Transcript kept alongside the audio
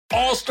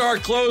All-star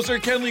closer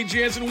Kenley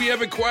Jansen, we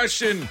have a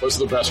question. What's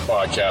the best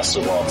podcast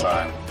of all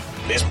time?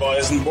 Baseball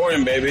isn't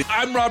boring, baby.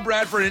 I'm Rob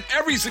Bradford, and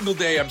every single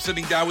day I'm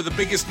sitting down with the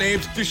biggest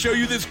names to show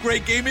you this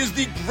great game is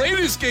the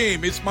greatest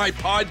game. It's my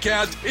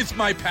podcast. It's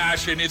my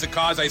passion. It's a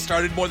cause I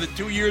started more than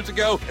 2 years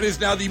ago and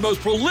is now the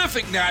most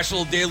prolific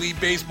national daily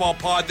baseball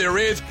pod there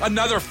is.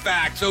 Another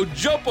fact, so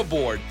jump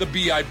aboard the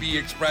BIB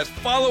Express.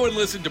 Follow and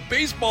listen to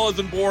Baseball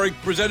Isn't Boring,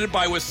 presented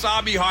by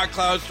Wasabi Hot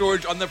Cloud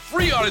Storage on the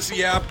free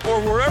Odyssey app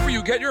or wherever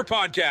you get your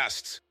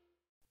podcasts.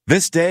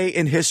 This day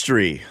in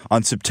history,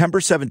 on September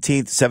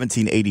 17th,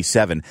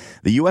 1787,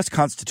 the U.S.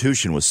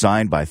 Constitution was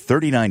signed by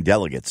 39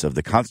 delegates of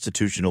the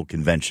Constitutional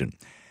Convention.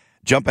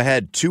 Jump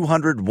ahead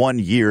 201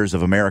 years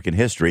of American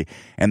history,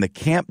 and the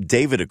Camp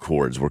David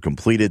Accords were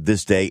completed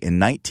this day in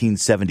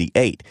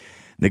 1978.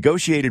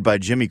 Negotiated by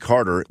Jimmy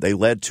Carter, they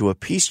led to a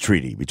peace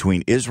treaty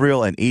between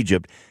Israel and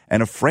Egypt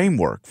and a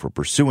framework for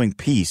pursuing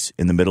peace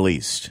in the Middle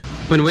East.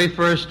 When we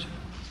first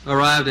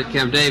arrived at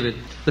Camp David,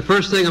 the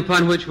first thing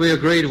upon which we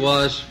agreed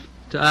was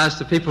to ask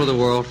the people of the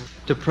world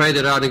to pray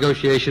that our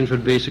negotiations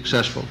would be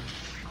successful.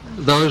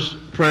 Those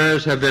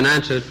prayers have been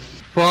answered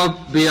far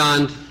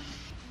beyond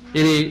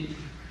any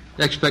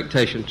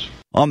expectations.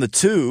 On the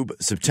Tube,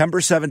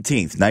 September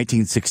 17th,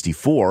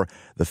 1964,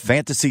 the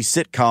fantasy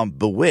sitcom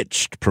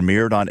Bewitched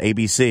premiered on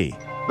ABC.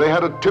 They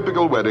had a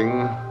typical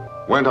wedding,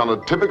 went on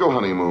a typical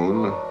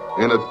honeymoon,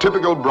 in a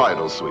typical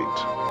bridal suite.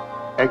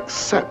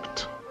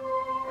 Except,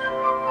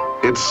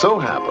 it so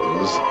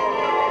happens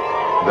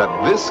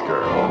that this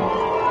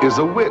girl is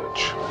a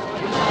witch.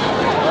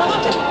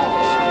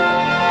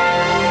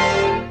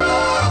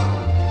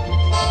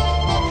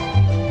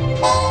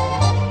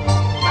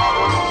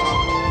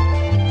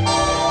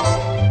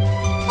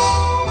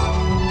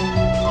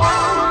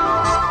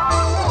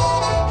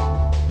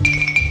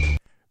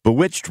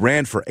 Bewitched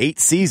ran for 8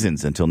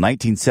 seasons until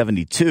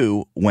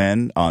 1972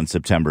 when, on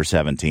September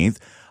 17th,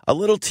 a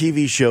little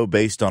TV show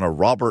based on a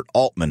Robert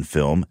Altman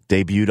film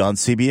debuted on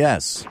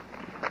CBS.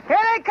 Here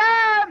they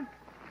come!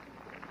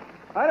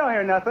 I don't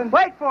hear nothing.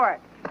 Wait for it.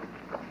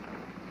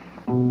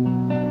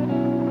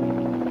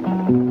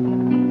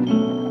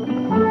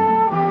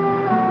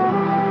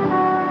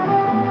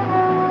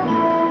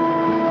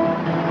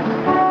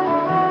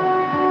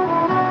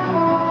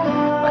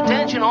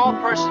 Attention all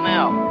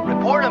personnel.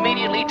 Report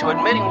immediately to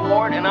admitting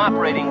ward and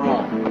operating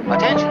room.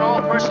 Attention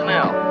all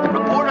personnel.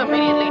 Report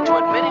immediately to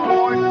admitting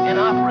ward and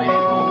operating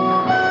room.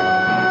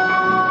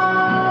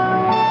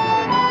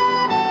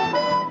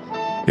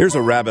 Here's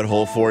a rabbit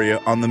hole for you.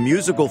 On the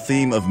musical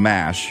theme of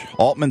MASH,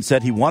 Altman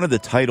said he wanted the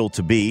title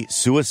to be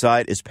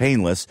Suicide is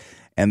Painless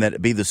and that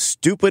it be the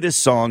stupidest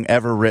song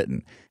ever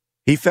written.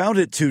 He found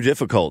it too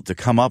difficult to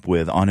come up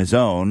with on his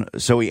own,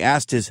 so he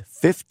asked his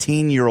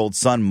 15-year-old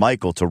son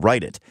Michael to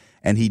write it,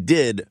 and he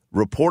did,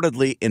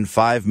 reportedly in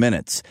 5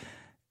 minutes.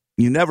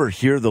 You never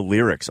hear the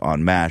lyrics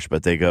on MASH,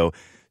 but they go,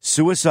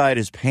 "Suicide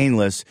is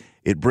painless,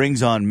 it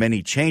brings on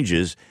many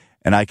changes,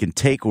 and I can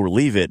take or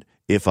leave it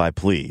if I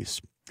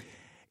please."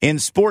 In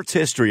sports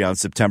history on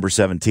September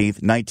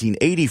 17th,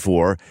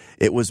 1984,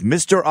 it was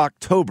Mr.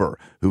 October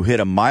who hit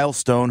a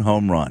milestone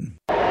home run.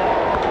 There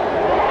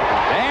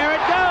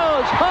it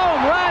goes,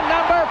 home run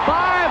number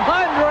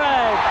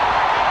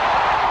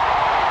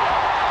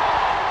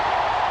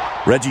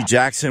 500. Reggie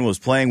Jackson was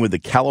playing with the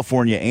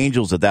California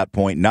Angels at that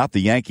point, not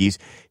the Yankees.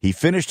 He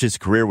finished his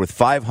career with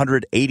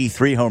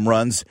 583 home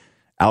runs.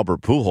 Albert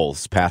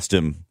Pujols passed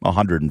him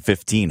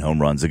 115 home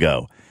runs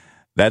ago.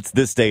 That's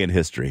this day in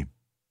history.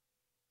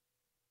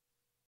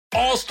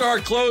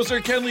 All-star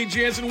closer Kenley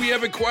Jansen, we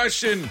have a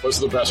question. What's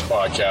the best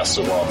podcast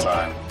of all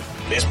time?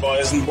 Baseball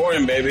isn't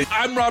boring, baby.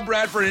 I'm Rob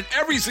Bradford, and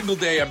every single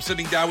day I'm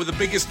sitting down with the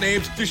biggest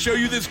names to show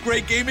you this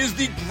great game is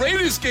the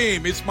greatest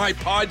game. It's my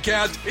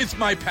podcast. It's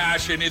my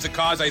passion. It's a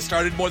cause I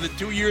started more than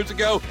 2 years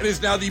ago and is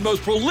now the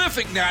most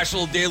prolific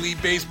national daily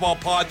baseball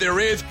pod there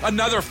is.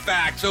 Another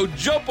fact, so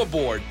jump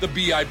aboard the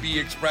BIB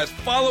Express.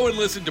 Follow and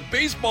listen to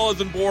Baseball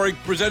Isn't Boring,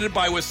 presented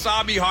by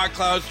Wasabi Hot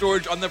Cloud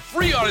Storage on the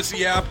free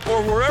Odyssey app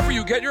or wherever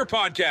you get your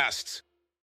podcasts.